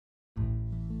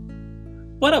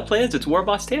What up, players? It's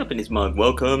WarbossTae up in his mug.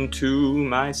 Welcome to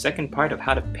my second part of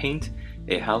how to paint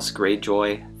a House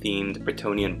Greyjoy themed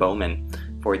Bretonnian Bowman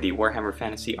for the Warhammer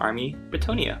Fantasy Army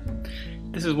Bretonnia.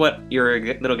 This is what your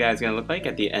little guy is going to look like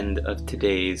at the end of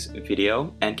today's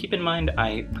video. And keep in mind,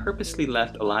 I purposely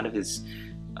left a lot of this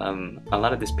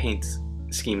paint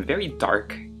scheme very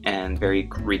dark and very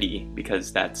gritty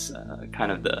because that's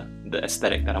kind of the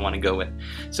aesthetic that I want to go with.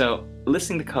 So,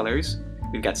 listing the colors,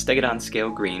 we've got Stegadon Scale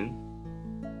Green.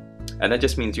 And that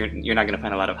just means you're not going to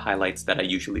find a lot of highlights that I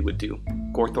usually would do.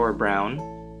 Gorthor Brown.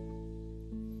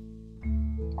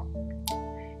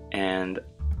 And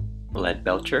Lead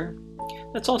Belcher.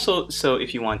 That's also so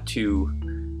if you want to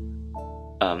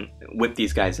whip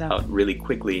these guys out really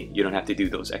quickly, you don't have to do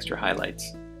those extra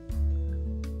highlights.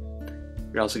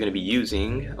 You're also going to be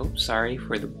using, oh sorry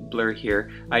for the blur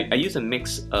here, I use a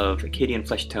mix of Acadian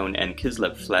Flesh Tone and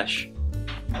Kislev Flesh.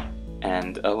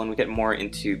 And when we get more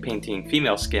into painting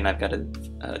female skin, I've got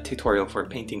a tutorial for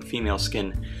painting female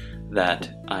skin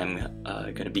that I'm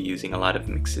going to be using a lot of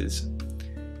mixes.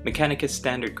 Mechanicus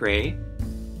Standard Gray.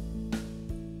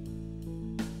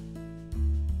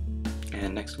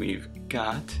 And next we've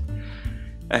got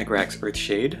Agrax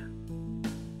Earthshade.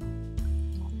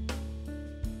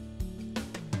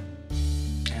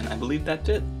 And I believe that's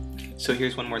it. So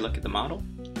here's one more look at the model,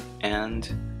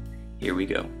 and here we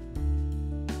go.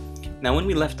 Now when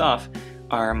we left off,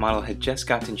 our model had just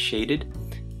gotten shaded,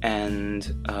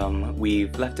 and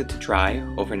we've left it to dry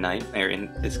overnight, or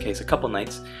in this case a couple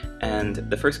nights, and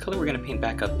the first color we're going to paint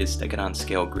back up is Stegadon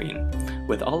Scale Green.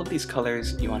 With all of these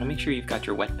colors, you want to make sure you've got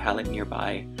your wet palette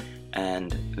nearby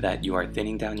and that you are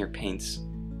thinning down your paints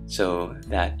so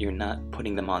that you're not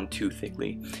putting them on too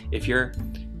thickly. If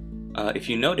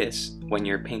you notice when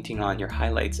you're painting on your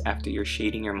highlights after you're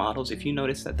shading your models, if you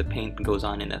notice that the paint goes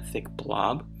on in a thick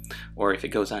blob, or if it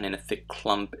goes on in a thick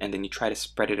clump and then you try to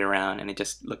spread it around and it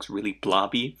just looks really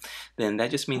blobby, then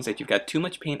that just means that you've got too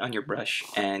much paint on your brush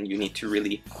and you need to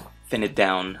really thin it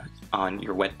down on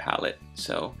your wet palette.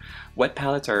 So wet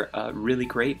palettes are really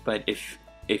great, but if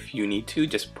you need to,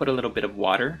 just put a little bit of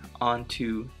water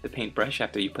onto the paintbrush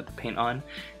after you put the paint on,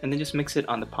 and then just mix it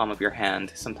on the palm of your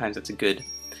hand. Sometimes it's a good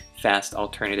fast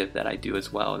alternative that I do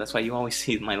as well. That's why you always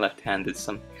see my left hand is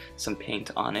some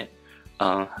paint on it.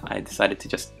 I decided to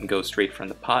just go straight from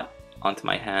the pot onto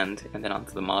my hand and then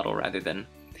onto the model rather than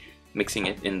mixing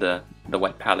it in the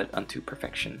wet palette unto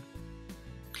perfection.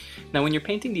 Now when you're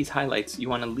painting these highlights, you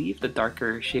want to leave the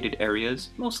darker shaded areas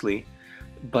mostly,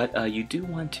 but you do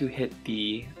want to hit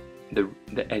the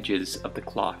edges of the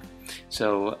cloth.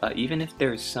 So even if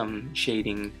there's some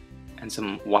shading and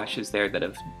some washes there that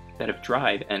have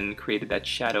dried and created that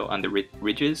shadow on the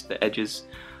ridges, the edges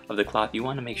of the cloth, you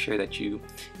want to make sure that you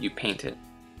paint it.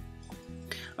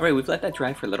 Alright, we've let that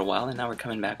dry for a little while, and now we're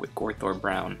coming back with Gorthor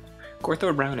Brown.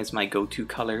 Gorthor Brown is my go-to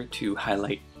color to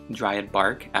highlight dryad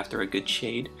bark after a good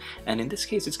shade, and in this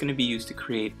case it's going to be used to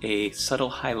create a subtle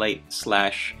highlight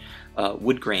slash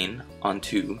wood grain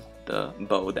onto the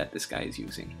bow that this guy is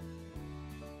using.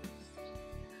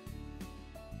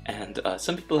 And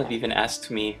some people have even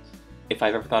asked me if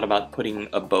I've ever thought about putting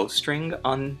a bowstring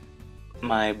on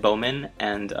my Bowman,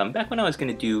 and back when I was going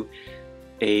to do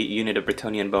a unit of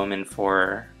Bretonnian Bowman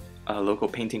for a local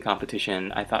painting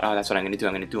competition, I thought, oh, that's what I'm going to do.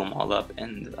 I'm going to do them all up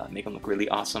and make them look really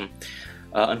awesome.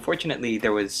 Unfortunately,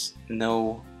 there was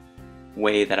no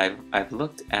way that I've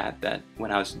looked at that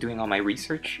when I was doing all my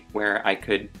research where I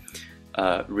could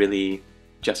really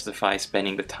justify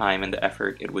spending the time and the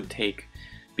effort it would take.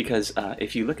 Because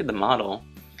if you look at the model,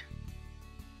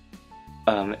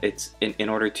 it's in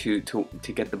order to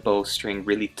get the bowstring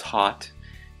really taut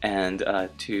and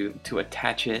to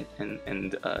attach it,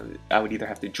 and I would either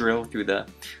have to drill through the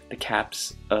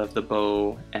caps of the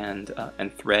bow and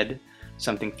thread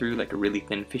something through, like a really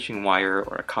thin fishing wire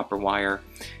or a copper wire,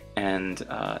 and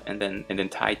then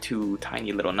tie two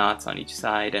tiny little knots on each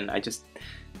side. And I just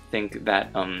think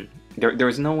that there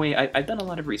was no way. I've done a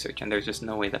lot of research, and there's just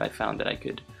no way that I found that I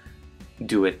could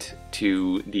do it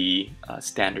to the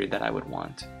standard that I would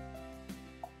want.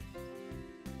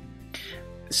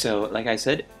 So like I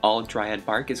said, all dryad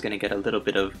bark is going to get a little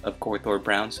bit of Gorthor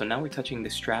Brown, so now we're touching the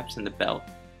straps and the belt.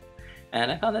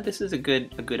 And I found that this is a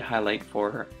good highlight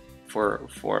for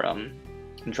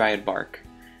dryad bark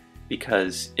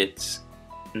because it's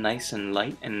nice and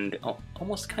light and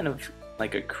almost kind of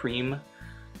like a cream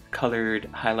colored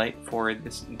highlight for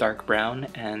this dark brown,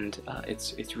 and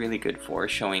it's really good for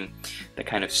showing the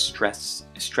kind of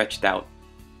stretched out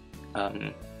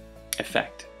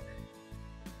effect.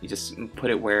 You just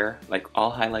put it where, like all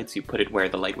highlights, you put it where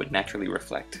the light would naturally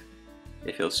reflect.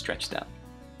 It feels stretched out.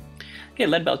 Okay,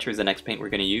 Lead Belcher is the next paint we're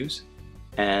going to use.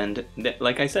 And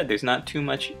like I said, there's not too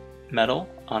much metal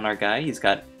on our guy. He's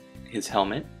got his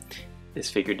helmet, this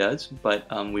figure does, but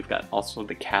we've got also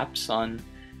the caps on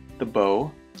the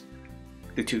bow,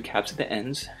 the two caps at the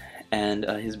ends, and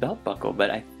his belt buckle.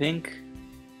 But I think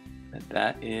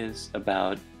that is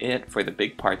about it for the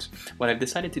big parts. What I've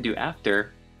decided to do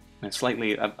after,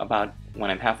 slightly about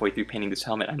when I'm halfway through painting this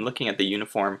helmet, I'm looking at the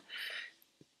uniform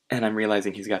and I'm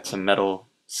realizing he's got some metal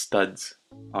studs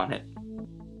on it.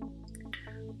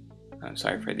 I'm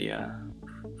sorry for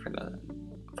the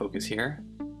focus here.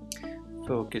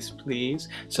 Focus, please.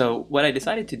 So what I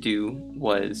decided to do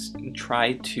was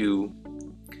try to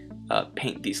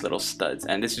paint these little studs,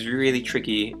 and this is really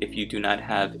tricky if you do not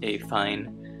have a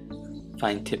fine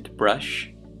tipped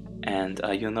brush. And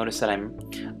you'll notice that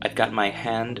I've got my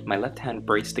left hand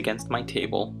braced against my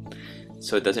table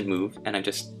so it doesn't move, and I'm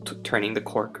just turning the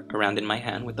cork around in my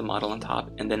hand with the model on top.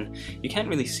 And then you can't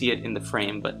really see it in the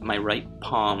frame, but my right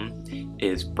palm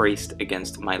is braced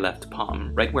against my left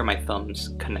palm, right where my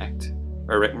thumbs connect,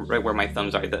 or right where my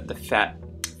thumbs are, the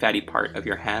fatty part of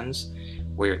your hands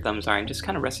where your thumbs are. I'm just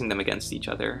kind of resting them against each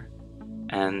other.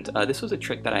 And this was a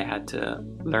trick that I had to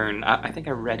learn. I think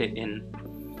I read it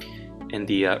in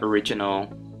the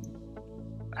original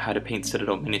How to Paint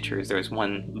Citadel Miniatures. There's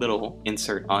one little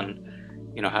insert on,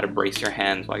 you know, how to brace your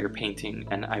hands while you're painting,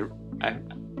 and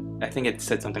I think it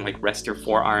said something like rest your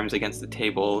forearms against the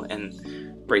table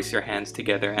and brace your hands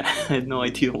together, and I had no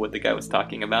idea what the guy was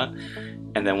talking about.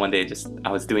 And then one day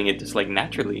I was doing it just like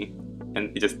naturally,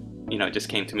 and it just, you know, it just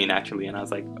came to me naturally, and I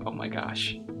was like, oh my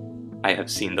gosh, I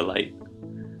have seen the light.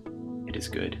 It is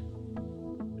good.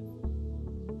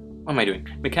 What am I doing?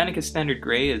 Mechanicus Standard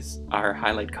Gray is our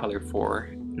highlight color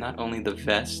for not only the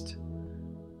vest,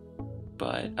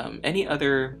 but any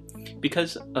other,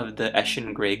 because of the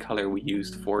Eshin gray color we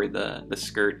used for the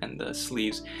skirt and the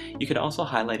sleeves, you could also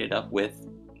highlight it up with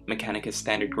Mechanicus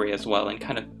Standard Gray as well, and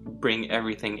kind of bring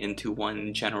everything into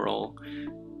one general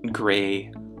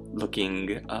gray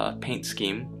looking paint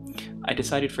scheme. I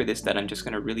decided for this that I'm just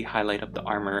going to really highlight up the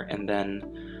armor, and then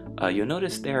you'll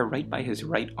notice there right by his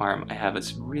right arm I have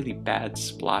this really bad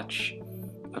splotch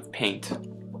of paint.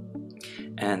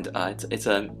 And it's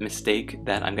a mistake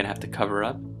that I'm gonna have to cover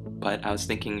up, but I was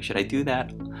thinking, should I do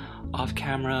that off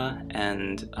camera?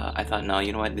 And I thought, no,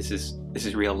 you know what, this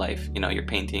is real life. You know, you're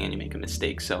painting and you make a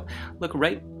mistake. So look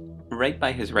right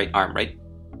by his right arm, right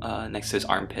next to his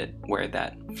armpit, where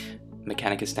that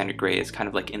Mechanicus Standard Gray is kind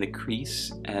of like in the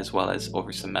crease as well as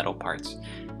over some metal parts.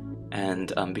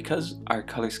 And because our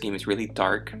color scheme is really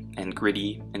dark and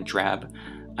gritty and drab,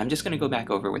 I'm just going to go back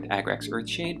over with Agrax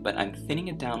Earthshade, but I'm thinning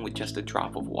it down with just a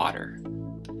drop of water.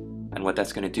 And what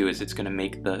that's going to do is it's going to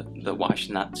make the wash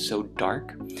not so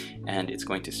dark, and it's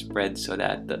going to spread so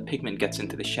that the pigment gets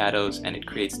into the shadows and it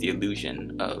creates the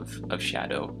illusion of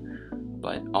shadow,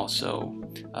 but also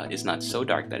is not so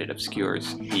dark that it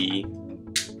obscures the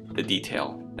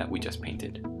detail that we just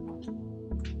painted,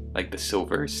 like the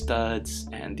silver studs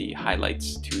and the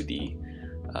highlights to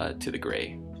the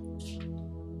gray.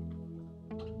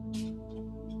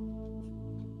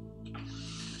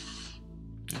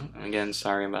 Again,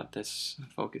 sorry about this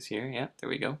focus here. Yeah, there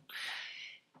we go.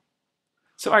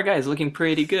 So our guy is looking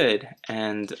pretty good,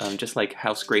 and just like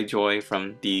House Greyjoy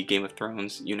from the Game of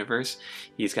Thrones universe,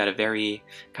 he's got a very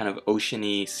kind of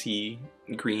oceany, sea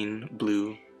green,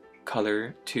 blue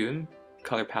color to him,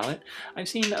 color palette. I've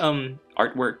seen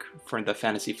artwork for the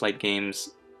Fantasy Flight Games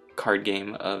card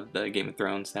game of the Game of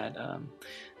Thrones that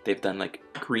they've done like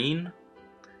green,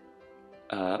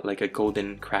 like a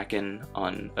golden kraken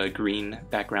on a green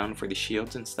background for the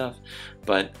shields and stuff.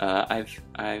 But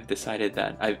I've decided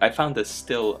that I found a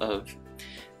still of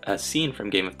a scene from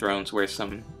Game of Thrones where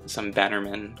some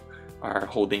bannermen are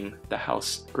holding the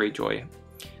House Greyjoy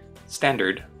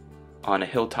standard on a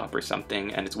hilltop or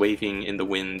something, and it's waving in the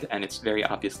wind, and it's very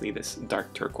obviously this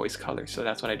dark turquoise color. So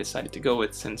that's what I decided to go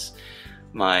with, since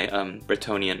my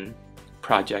Bretonnian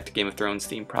project, Game of Thrones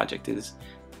theme project, is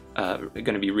going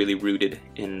to be really rooted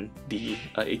in the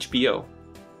HBO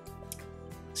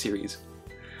series.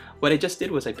 What I just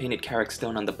did was I painted Carrick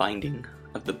Stone on the binding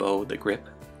of the bow, the grip,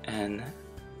 and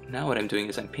now what I'm doing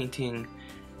is I'm painting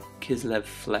Kislev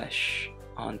flesh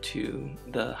onto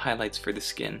the highlights for the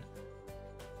skin.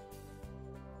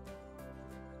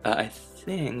 I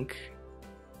think,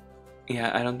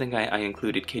 yeah, I don't think I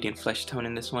included Cadian Flesh Tone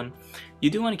in this one. You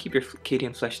do want to keep your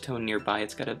Cadian Flesh Tone nearby.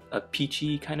 It's got a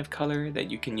peachy kind of color that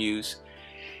you can use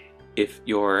if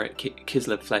your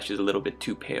Kislev Flesh is a little bit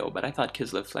too pale, but I thought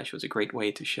Kislev Flesh was a great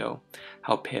way to show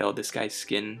how pale this guy's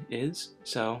skin is.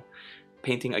 So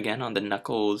painting again on the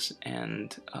knuckles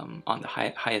and on the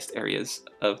highest areas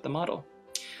of the model.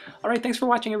 Alright, thanks for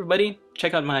watching, everybody.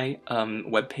 Check out my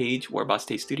webpage,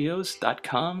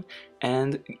 WarbossTaeStudios.com,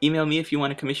 and email me if you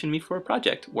want to commission me for a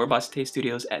project,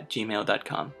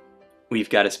 WarbossTaeStudios@gmail.com. We've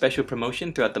got a special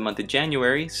promotion throughout the month of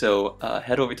January, so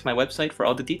head over to my website for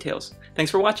all the details.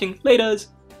 Thanks for watching. Laters!